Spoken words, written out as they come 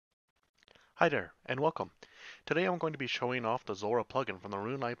Hi there, and welcome. Today I'm going to be showing off the Zulrah plugin from the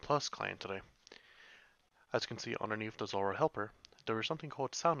Runeliteplus client today. As you can see underneath the Zulrah Helper, there is something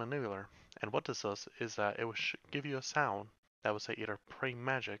called Sound Enabler, and what this does is that it will give you a sound that will say either pray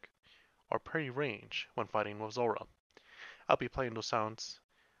magic or pray range when fighting with Zulrah. I'll be playing those sounds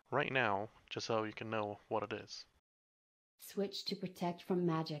right now just so you can know what it is. Switch to protect from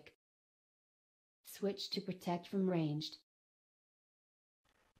magic. Switch to protect from ranged.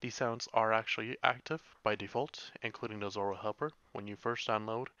 These sounds are actually active by default, including the Zulrah Helper when you first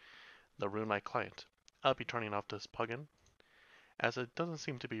download the Runelite client. I'll be turning off this plugin as it doesn't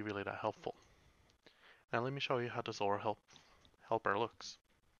seem to be really that helpful. Now let me show you how the Zulrah Helper looks.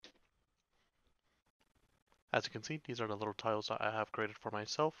 As you can see, these are the little tiles that I have created for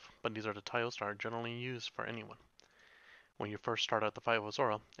myself, but these are the tiles that are generally used for anyone. When you first start out the fight with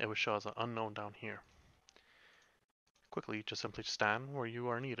Zulrah, it will show as an unknown down here. Quickly, just simply stand where you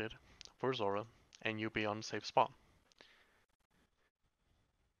are needed for Zulrah, and you'll be on a safe spot.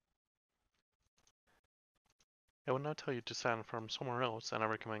 It will now tell you to stand from somewhere else, and I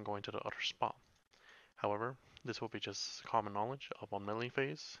recommend going to the other spot. However, this will be just common knowledge of on melee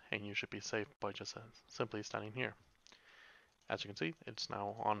phase, and you should be safe by just simply standing here. As you can see, it's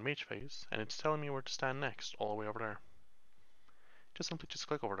now on mage phase, and it's telling me where to stand next, all the way over there. Simply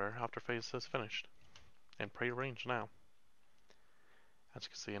click over there after phase is finished, and pray range now. As you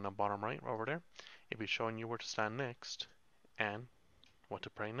can see in the bottom right over there, it'll be showing you where to stand next, and what to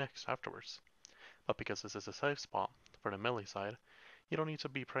pray next afterwards. But because this is a safe spot for the melee side, you don't need to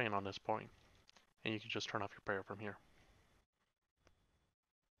be praying on this point, and you can just turn off your prayer from here.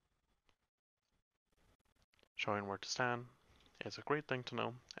 Showing where to stand is a great thing to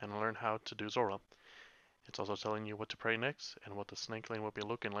know and learn how to do Zulrah. It's also telling you what to pray next and what the snake lane will be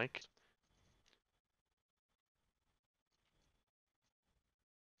looking like.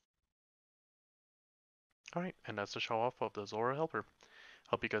 Alright, and that's the show off of the Zulrah Helper.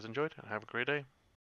 Hope you guys enjoyed and have a great day.